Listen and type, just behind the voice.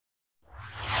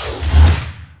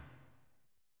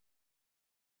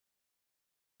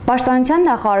Պաշտպանության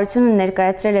նախարարությունը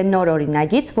ներկայացրել է նոր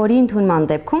օրինագիծ, որի ընդունման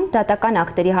դեպքում դատական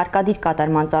ակտերի հարկադիր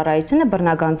կատարման ծառայությունը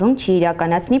բռնագանձում չի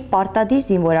իրականացնի պարտադիր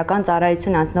զինվորական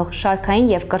ծառայություն անցնող շարքային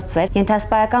եւ կրտսեր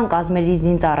ենթասպայական կազմերի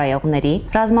զինծառայողների,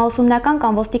 ռազմաուսումնական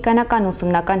կամ ոստիկանական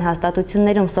ուսումնական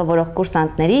հաստատություններում սովորող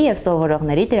կուրսանտների եւ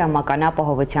սովորողների դրամական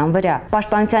ապահովության վրա։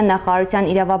 Պաշտպանության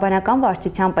նախարարության իրավաբանական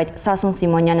վարչության պետ Սասուն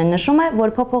Սիմոնյանը նշում է,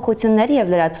 որ փոփոխությունները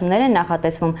եւ լրացումները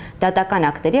նախատեսվում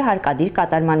դատական ակտերի հարկադիր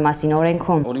կատարման մասին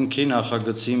օրենքում։ Օրենքի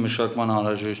նախագծի մշակման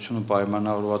անհրաժեշտությունը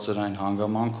պայմանավորված էր այն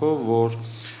հանգամանքով, որ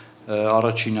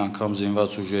առաջին անգամ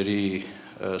զինված ուժերի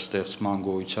ստեղծման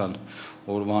գոյության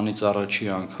օրվանից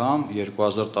առաջի անգամ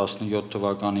 2017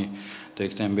 թվականի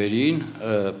դեկտեմբերին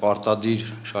պարտադիր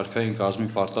շարքային կազմի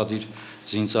պարտադիր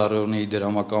զինծառայողների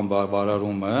դրամական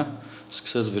բարարումը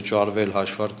սկսեց վճարվել,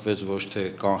 հաշվարկվեց ոչ թե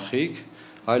կանխիկ,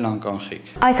 այլ անկանխիկ։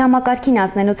 Այս համակարգին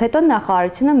անցնելուց հետո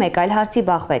նախարարությունը մեկ այլ հարցի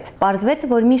բախվեց։ Պարզվեց,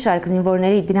 որ մի շարք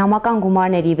զինվորների դրամական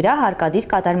գումարների վրա հարկադիր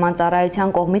կատարման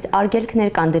ծառայության կողմից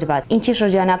արգելքներ կան դրված, ինչի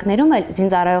շրջանակներում էլ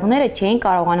զինծառայողները չէին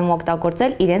կարողանում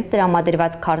օգտագործել իրենց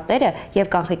տրամադրված քարտերը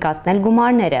եւ կանխիկացնել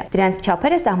գումարները։ Դրանց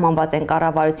չափերը սահմանված են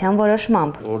կառավարության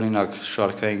որոշմամբ։ Օրինակ,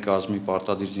 շարքային կազմի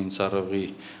պարտադիր զինծառայողի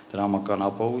դրամական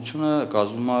ապահովությունը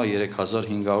կազմում է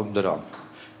 3500 դրամ։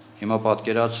 Հիմա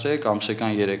պատկերացրեք,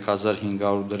 ամսական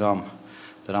 3500 դրամ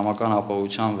դրամական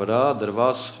ապահովության վրա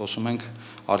դրված, խոսում ենք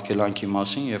արգելանքի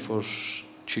մասին, երբ որ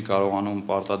չի կարողանում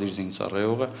պարտադիր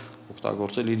զինծառայողը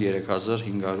օգտագործել իր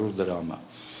 3500 դրամը։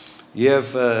 Եվ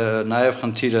նաև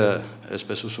խնդիրը,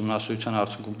 այսպես ուսումնասիրության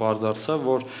արդյունքում պարզդարձավ,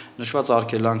 որ նշված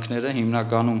արգելանքները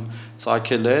հիմնականում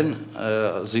ծագել են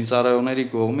զինծառայողների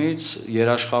կողմից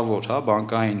երաշխավոր,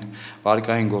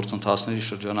 վարկային գործընթացների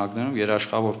շրջանակներում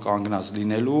երաշխավոր կանգնած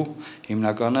լինելու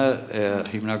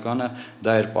հիմնականը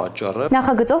դա էր պատճառը։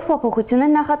 Նախագծով փոփոխություն է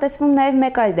նախատեսվում նաև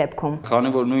մեկ այլ դեպքում։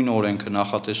 Քանի որ նույն օրենքը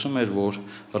նախատեսում էր, որ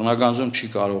բռնագանձում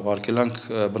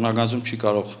չի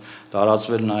կարող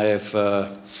տարածվել նաև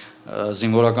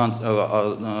զինվորական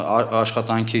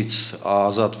աշխատանքից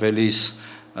ազատվելիս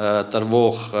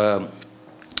տրվող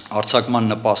արձակման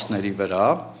նպաստների վրա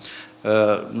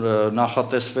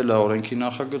նախատեսվել է օրենքի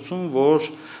նախագծում, որ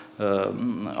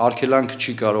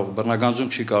արգելանքը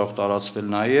բռնագանձում չի կարող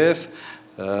տարածվել նաև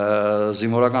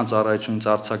զինվորական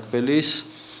ծառայությունից արձակվելիս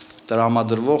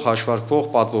տրամադրվող հաշվարկվող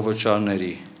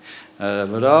պատվովճարների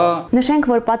վրա։ Նշենք,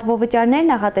 որ պատվովճարներ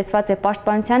նախատեսված է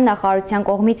Պաշտպանության նախարարության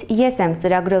կողմից «Ես եմ»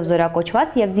 ծրագրով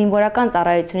զորակոչված եւ զինվորական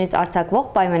ծառայությունից արձակվող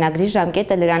պայմանագրի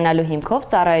ժամկետը լրանալու հիմքով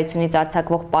ծառայությունից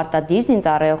արձակվող պարտադիր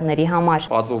զինծառայողների համար։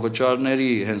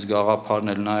 Պատվովճարների հենց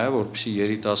գաղափարն էլ նա է, որպեսզի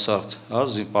երիտասարդ,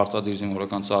 պարտադիր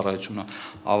զինվորական ծառայությունը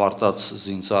ավարտած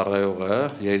զինծառայողը,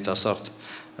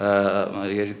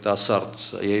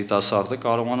 երիտասարդը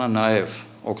կարողանա նաև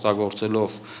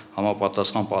օգտագործելով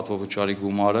համապատասխան պատվովճարի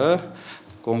գումարը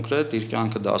կոնկրետ իր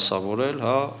կյանքը դասավորել,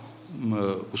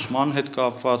 ուսման հետ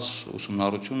կապված,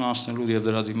 ուսումնառություն անցնելու եւ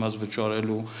դրա դիմաց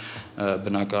վճարելու,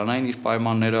 բնակարանային իր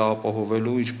պայմանները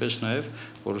ապահովելու, ինչպես նաև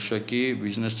որոշակի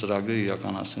բիզնես ծրագրեր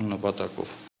իրականացնելու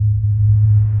նպատակով։